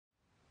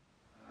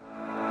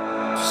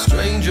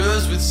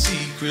Strangers with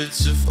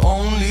secrets, if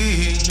only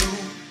he knew.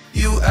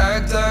 You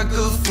act like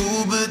a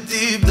fool, but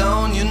deep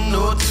down you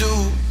know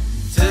too.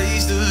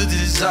 Taste the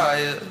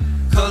desire,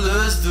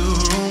 colors the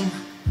room.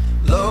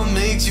 Love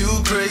makes you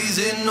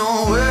crazy,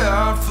 nowhere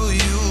out for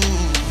you.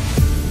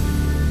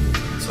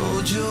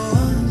 Told you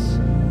once,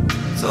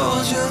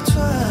 told you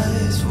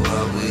twice.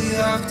 What we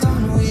have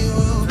done, we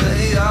will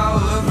pay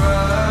our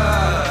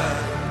price.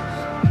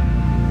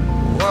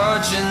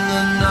 Watching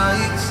the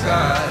night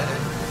sky,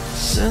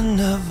 and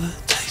never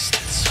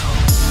tasted so.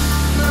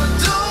 I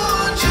don't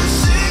want your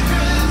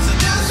secrets, I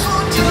just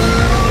want your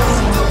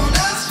love. Don't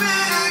ask me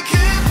to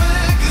keep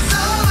it, 'cause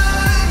I'll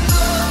let it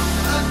go.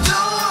 I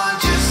don't want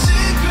your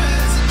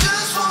secrets, I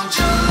just want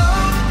your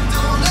love.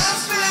 Don't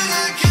ask me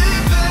to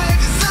keep it,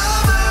 'cause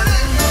I'll let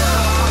it go.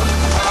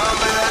 I'll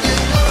let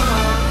it go,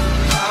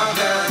 I'll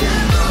let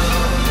it go.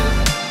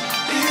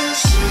 Your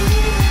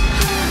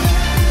secret,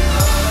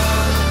 your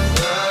secret.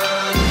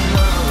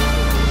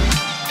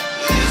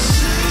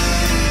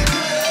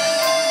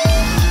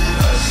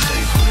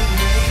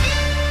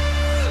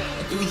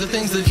 Do the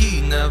things that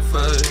he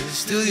never,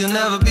 still you'll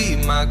never be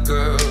my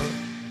girl.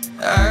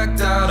 Act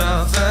out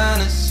our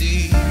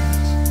fantasies.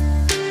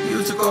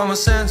 You took all my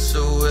sense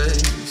away.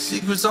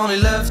 Secrets only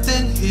left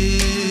in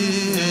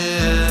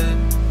here.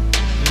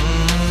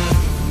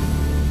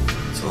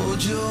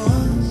 Told you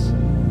once,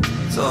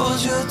 told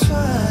you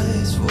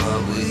twice. What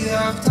we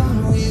have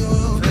done, we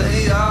will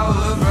pay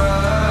our price.